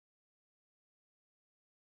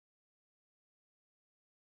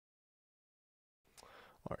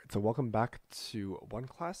All right, so welcome back to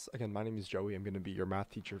OneClass. Again, my name is Joey. I'm going to be your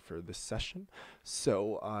math teacher for this session.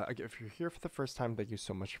 So again, if you're here for the first time, thank you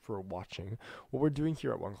so much for watching. What we're doing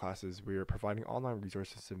here at OneClass is we're providing online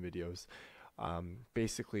resources and videos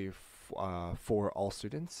basically for all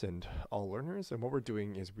students and all learners. And what we're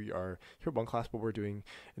doing is we are here at OneClass. What we're doing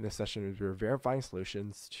in this session is we're verifying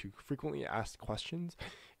solutions to frequently asked questions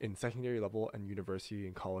in secondary level and university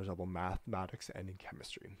and college level mathematics and in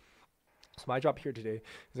chemistry. So my job here today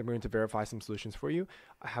is I'm going to verify some solutions for you.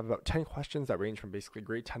 I have about 10 questions that range from basically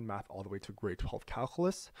grade 10 math all the way to grade 12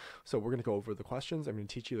 calculus. So we're going to go over the questions. I'm going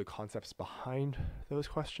to teach you the concepts behind those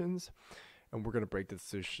questions, and we're going to break the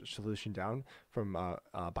solution down from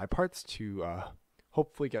by parts to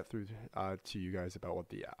hopefully get through to you guys about what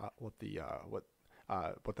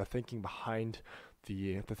the thinking behind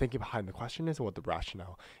the question is and what the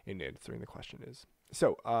rationale in answering the question is.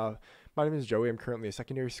 So, my name is Joey. I'm currently a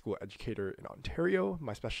secondary school educator in Ontario.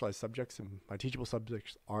 My specialized subjects and my teachable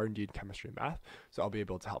subjects are indeed chemistry and math. So I'll be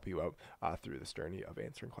able to help you out through this journey of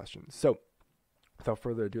answering questions. So, without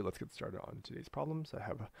further ado, let's get started on today's problems. I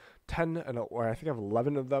have 10, or I think I have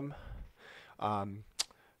 11 of them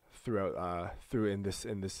through in this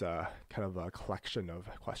kind of a collection of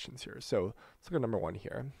questions here. So let's look at number 1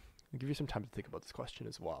 here. I'll give you some time to think about this question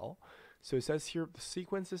as well. So it says here, the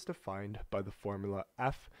sequence is defined by the formula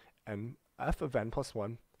f of n plus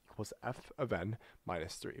 1 equals f of n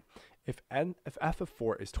minus 3. If f of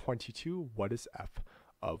 4 is 22, what is f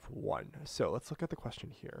of 1? So let's look at the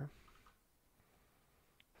question here.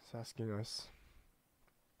 It's asking us,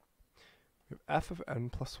 we have f of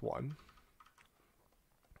n plus 1.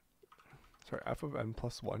 Sorry, f of n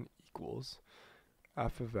plus 1 equals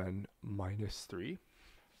f of n minus 3.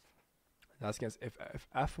 Asking us if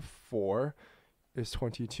f of 4 is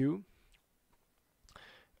 22,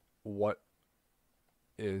 what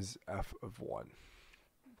is f of 1?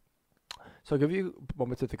 So I'll give you a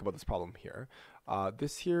moment to think about this problem here.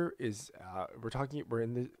 This here is we're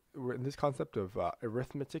in this concept of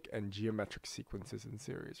arithmetic and geometric sequences in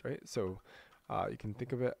series, right? So you can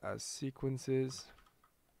think of it as sequences.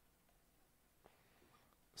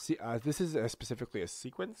 This is specifically a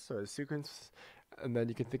sequence, so a sequence, and then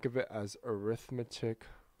you can think of it as arithmetic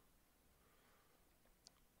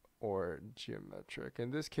or geometric.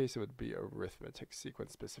 In this case, it would be arithmetic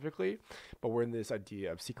sequence specifically, but we're in this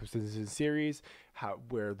idea of sequences in series,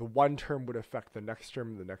 where the one term would affect the next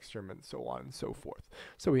term, and so on and so forth.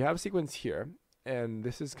 So we have a sequence here, and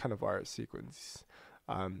this is kind of our sequence.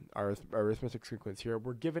 Our arithmetic sequence here,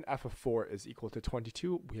 we're given f of 4 is equal to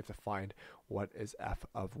 22. We have to find what is f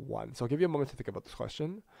of 1. So I'll give you a moment to think about this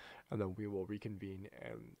question, and then we will reconvene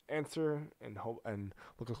and answer and look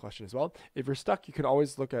at the question as well. If you're stuck, you can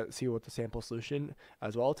always see what the sample solution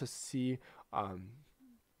as well to see how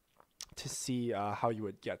you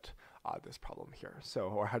would get this problem here. So,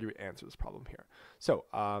 or how do you answer this problem here? So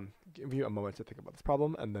give you a moment to think about this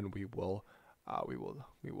problem, and then we will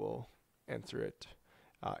answer it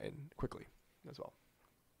in quickly as well.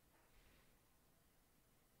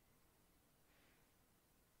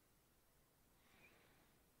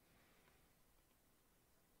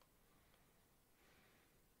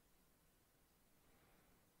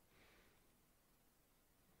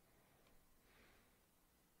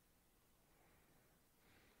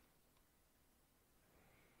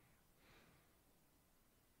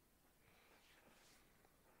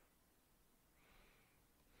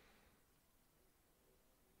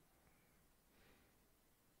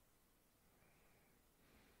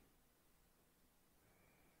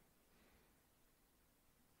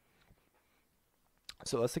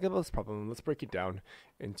 So let's think about this problem. Let's break it down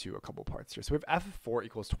into a couple parts here. So we have f of 4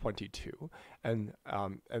 equals 22, and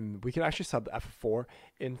we can actually sub f of 4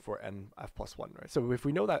 in for f plus 1, right? So if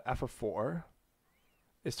we know that f of 4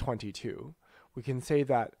 is 22, we can say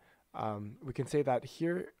that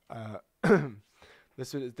here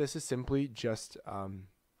this is simply just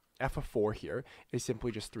f of 4 here is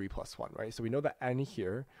simply just 3 plus 1, right? So we know that n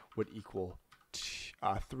here would equal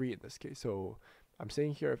 3 in this case. So I'm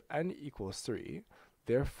saying here if n equals 3,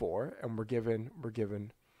 therefore, and we're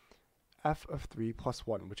given f of 3 plus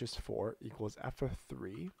 1, which is 4, equals f of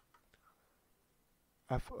 3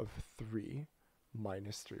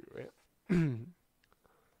 minus 3, right?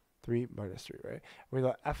 3 minus 3, right? We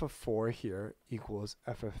know f of 4 here equals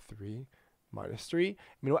f of 3 minus 3.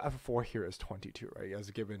 We know f of 4 here is 22, right? As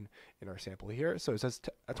given in our sample here. So it says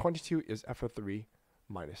 22 is f of 3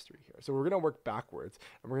 minus 3 here. So we're going to work backwards,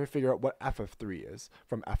 and we're going to figure out what f of 3 is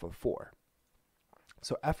from f of 4.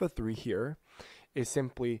 So f of 3 here is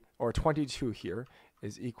simply, or 22 here,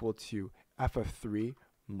 is equal to f of 3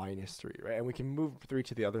 minus 3, right? And we can move 3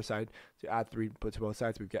 to the other side to add 3 to both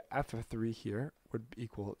sides. We get f of 3 here would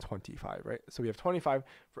equal 25, right? So we have 25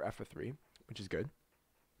 for f of 3, which is good.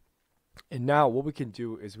 And now what we can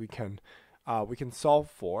do is we can solve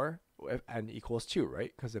for if n equals 2,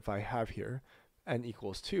 right? Because if I have here n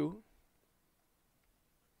equals 2,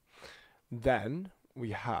 then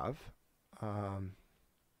we have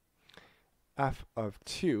f of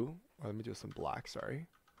 2, let me do some black, sorry.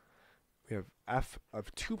 We have f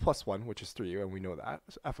of 2 plus 1, which is 3, and we know that.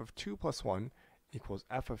 So f of 2 plus 1 equals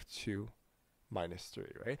f of 2 minus 3,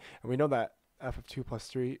 right? And we know that f of 2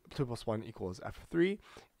 plus 1 equals f of 3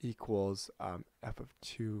 equals f of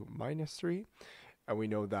 2 minus 3. And we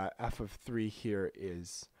know that f of 3 here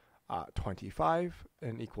is 25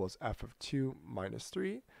 and equals f of 2 minus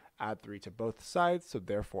 3. Add 3 to both sides, so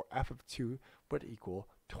therefore f of 2 would equal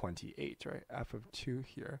 28, right? F of 2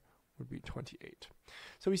 here would be 28.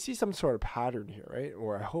 So we see some sort of pattern here, right?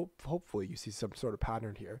 Or I hopefully you see some sort of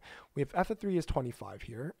pattern here. We have f of 3 is 25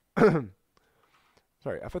 here.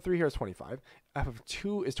 Sorry, f of 3 here is 25. F of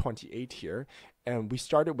 2 is 28 here. And we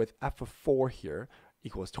started with f of 4 here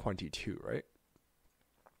equals 22, right?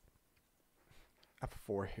 F of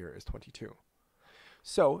 4 here is 22.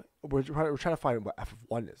 So we're trying to find what f of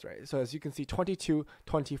 1 is, right? So as you can see, 22,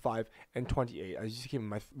 25, and 28. As you see,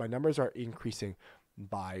 my numbers are increasing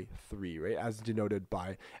by 3, right? As denoted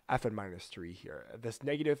by fn minus 3 here. This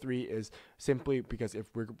negative 3 is simply because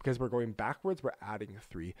we're going backwards, we're adding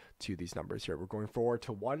 3 to these numbers here. We're going forward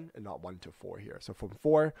to 1 and not 1 to 4 here. So from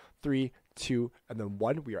 4, 3, 2, and then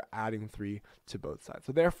 1, we are adding 3 to both sides.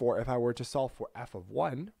 So therefore, if I were to solve for f of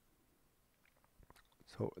 1,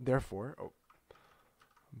 so therefore,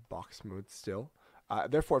 box mode still.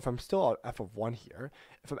 Therefore, if I'm still at f of 1 here,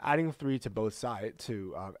 if I'm adding 3 to both sides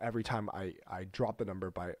to every time I drop the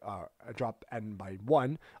number by, I drop n by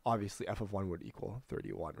 1, obviously f of 1 would equal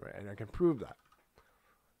 31, right? And I can prove that.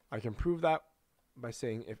 I can prove that by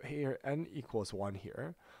saying if here n equals 1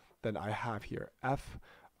 here, then I have here f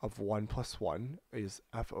of 1 plus 1 is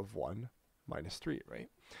f of 1 minus 3, right?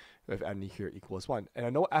 If n here equals 1. And I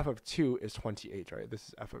know f of 2 is 28, right? This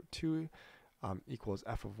is f of 2 equals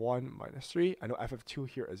f of 1 minus 3. I know f of 2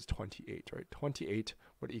 here is 28, right? 28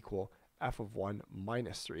 would equal f of 1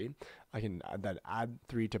 minus 3. I can then add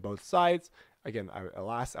 3 to both sides. Again, I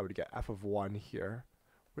would get f of 1 here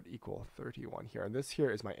would equal 31 here. And this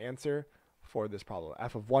here is my answer for this problem.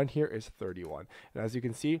 F of 1 here is 31. And as you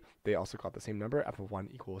can see, they also got the same number. F of 1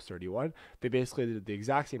 equals 31. They basically did the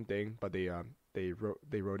exact same thing, but they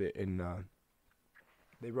wrote it in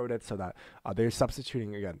they wrote it so that they're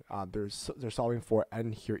substituting again. They're solving for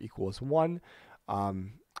n here equals 1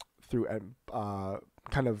 through n,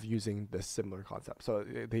 kind of using this similar concept. So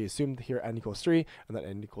they assumed here n equals 3, and then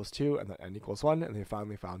n equals 2, and then n equals 1, and they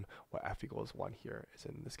finally found what f equals 1 here is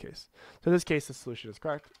in this case. So in this case, the solution is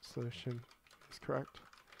correct. Solution is correct.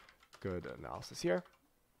 Good analysis here.